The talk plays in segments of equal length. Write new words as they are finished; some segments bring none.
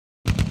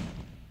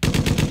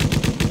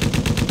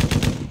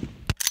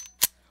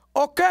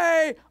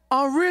Okay,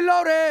 I'm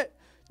reloaded.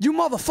 You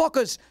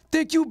motherfuckers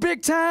think you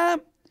big time?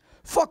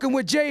 Fucking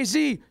with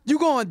Jay-Z, you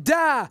gonna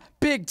die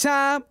big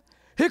time.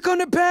 Here come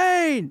the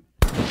pain.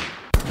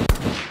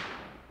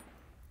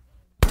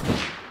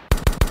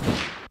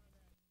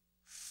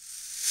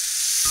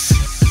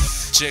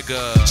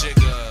 Jigger,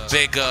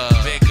 bigger,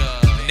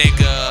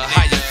 nigga,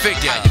 how you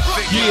figure?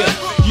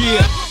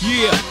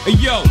 Yeah, hey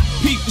yo,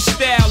 peep the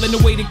style and the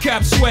way the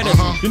cops sweat us.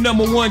 The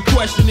 #1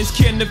 question is,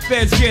 can the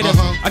feds get us?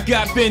 I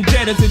got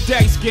vendettas and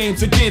dice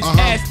games against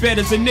ass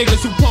betters and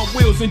niggas who pump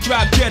wheels and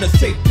drive jettas.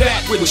 Take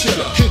that with ya.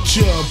 Hit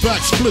ya,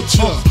 back split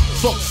ya.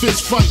 Fuck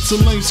fist fights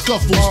and lame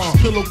scuffles.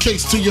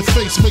 Pillowcase to your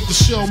face, make the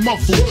shell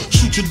muffle.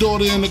 Shoot your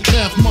daughter in the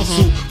calf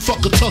muscle.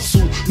 Fuck a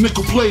tussle,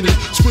 nickel plated.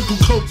 Sprinkle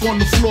coke on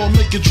the floor,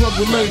 make it drug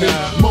related.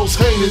 Most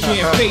hated.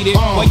 Can't fade it.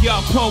 While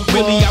y'all punk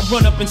Willie, I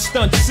run up and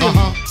stunt silly.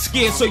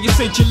 Scared, so you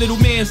sent your little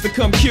mans to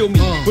come kill me.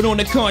 But on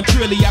the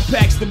contrary, I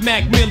packs the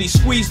Mac Millie,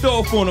 squeezed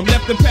off on them,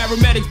 left the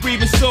paramedics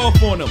breathing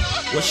soft on them.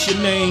 What's your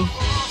name?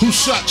 Who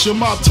shot you?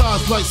 My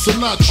ties like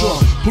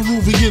Sinatra.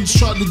 Peruvians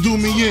tried to do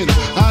me in.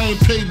 I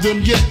ain't paid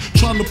them yet.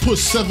 Trying to push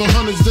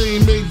 700s, they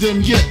ain't made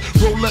them yet.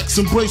 Rolex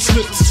and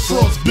bracelets is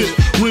frostbit.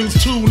 Rings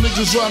too,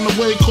 niggas riding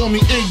away, call me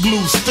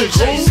igloo sticks.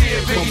 Jay-Z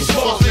and Biggie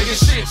Smalls, nigga,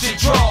 shit you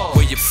draw.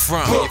 Where you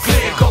from?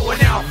 Brooklyn,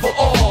 going out for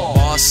all.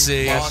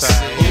 Marcy,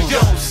 You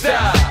don't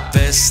stop.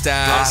 best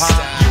style,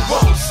 You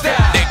won't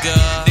stop. nigga.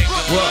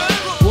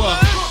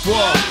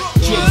 What?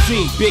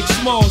 Jay-Z, Big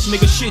Smalls,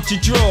 nigga, shit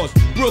your drawers.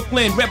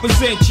 Brooklyn,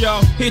 represent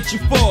y'all, hit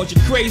your fours.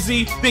 You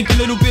crazy? Think a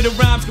little bit of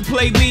rhymes can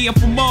play me? I'm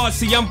from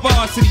Marcy, I'm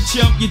varsity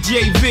chump, you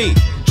JV.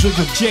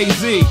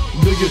 Jay-Z.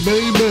 Nigga,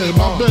 baby,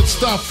 my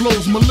Bed-Stuy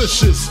flows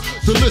malicious,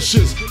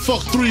 delicious.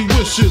 Fuck 3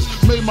 wishes,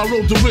 made my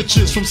road to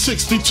riches. From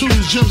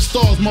 62's gym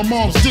stars, my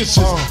mom's dishes.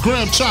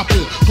 Gram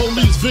chopping,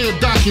 police van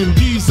docking,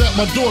 D's at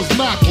my doors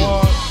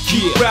knocking.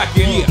 Keep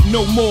rockin', yeah,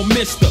 no more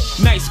mister.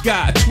 Nice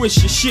guy, I twist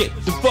your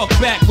shit. The fuck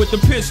back with the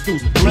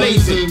pistols.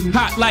 Blazing,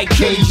 hot like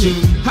Cajun.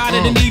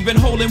 Hotter than even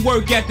holding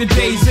work at the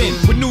day's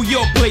end. With New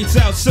York plates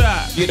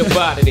outside. Get up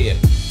out of there.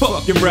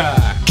 Fuck your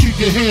ride. Keep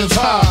your hands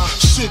high,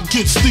 shit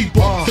gets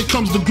steeper. Here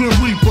comes the Grim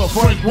Reaper,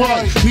 Frank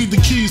White. Need the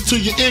keys to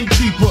your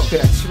innkeeper.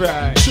 That's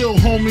right. Chill,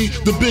 homie,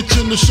 the bitch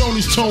in the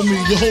Shoney's told me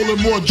you're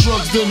holding more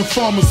drugs than the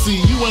pharmacy.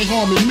 You ain't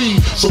harming me,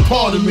 so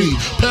pardon me.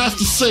 Pass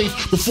the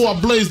safe before I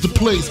blaze the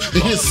place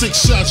and hit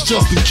 6 shots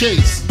just in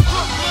case.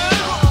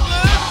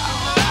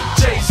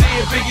 Jay-Z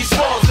and Biggie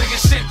Smalls, nigga,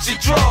 shit you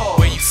draw.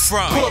 Where you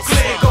from?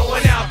 Brooklyn,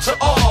 going out to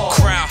all.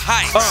 Crown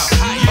Heights,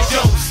 You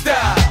don't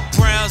stop.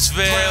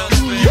 Brownsville,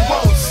 You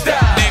won't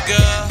stop.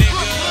 nigga.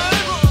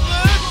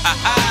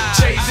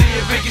 Jay-Z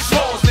and Biggie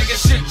Smalls, nigga,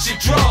 shit you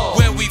draw.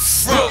 Where we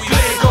from?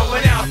 Brooklyn,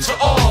 going out to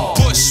all.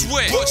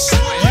 Bushwick, You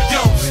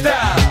don't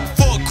stop.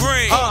 Fort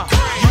Greene,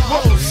 You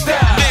won't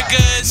stop.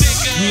 niggas.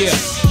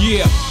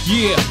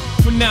 Yeah.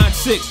 For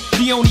 9-6,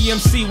 the only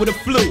MC with a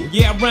flu.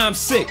 Yeah, I rhyme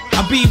sick.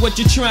 I be what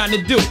you're trying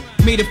to do.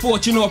 Made a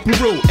fortune off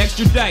Peru.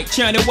 Extradite,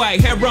 China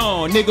white, hair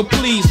on. Nigga,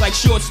 please, like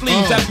short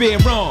sleeves, I bear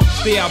wrong.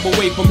 Stay out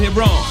away from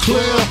here on.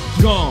 Clear.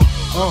 Gone.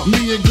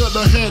 Me and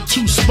Gutter had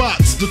 2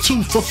 spots. The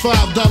 2 for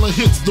 $5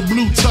 hits, the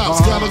blue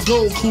tops. Gotta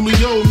go,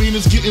 Coolio, mean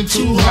it's getting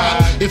too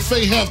hot. If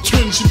they have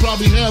twins, she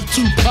probably have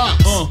 2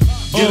 pops.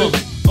 Get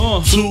it?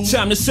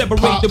 Time to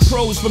separate the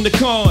pros from the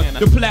cons,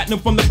 the platinum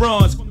from the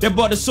bronze, that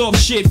butter soft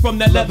shit from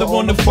that leather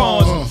on the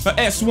fawns. A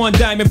S1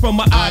 diamond from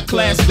my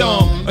I-class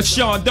dome, a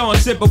Chardon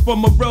sipper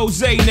from a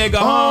rosé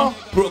nigga,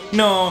 Brook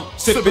non,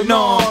 sippin'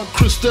 on.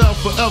 Cristal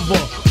forever,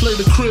 play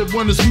the crib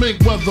when it's mink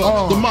weather.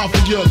 The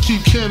mafia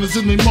keep cannons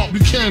in they Mark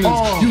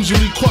Buchanans.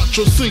 Usually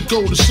Quattro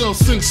Cinco, the shell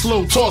sink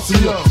slow,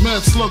 tossing ya.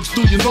 Mad slugs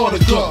through your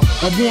Nautica,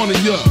 I'm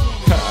warning ya.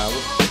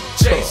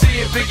 Jay-Z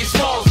and Biggie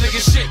Smalls,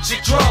 nigga, shit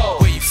you draw.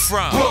 Where you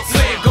from?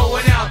 Brooklyn,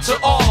 going out to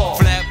all.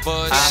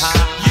 Flatbush,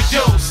 You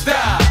don't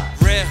stop.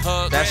 Red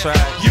Hook, That's right.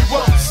 You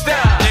won't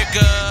stop.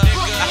 nigga.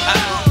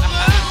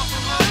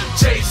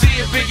 Jay-Z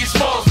and Biggie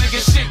Smalls,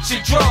 nigga, shit you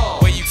draw.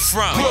 Where you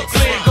from?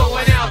 Brooklyn,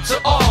 going out to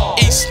all.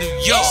 East New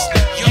York,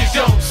 You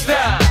don't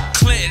stop.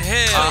 Clinton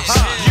Hills,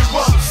 You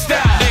won't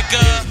stop.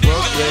 nigga.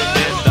 Brooklyn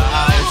in the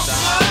house.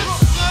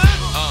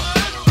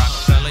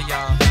 Rockefeller,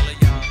 y'all.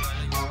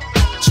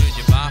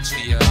 Junior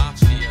Mafia,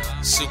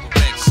 Super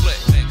Big Flip,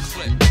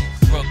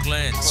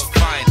 Brooklyn's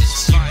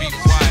finest, you be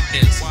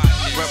widest,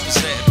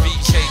 representing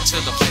BK to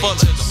the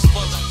fullest.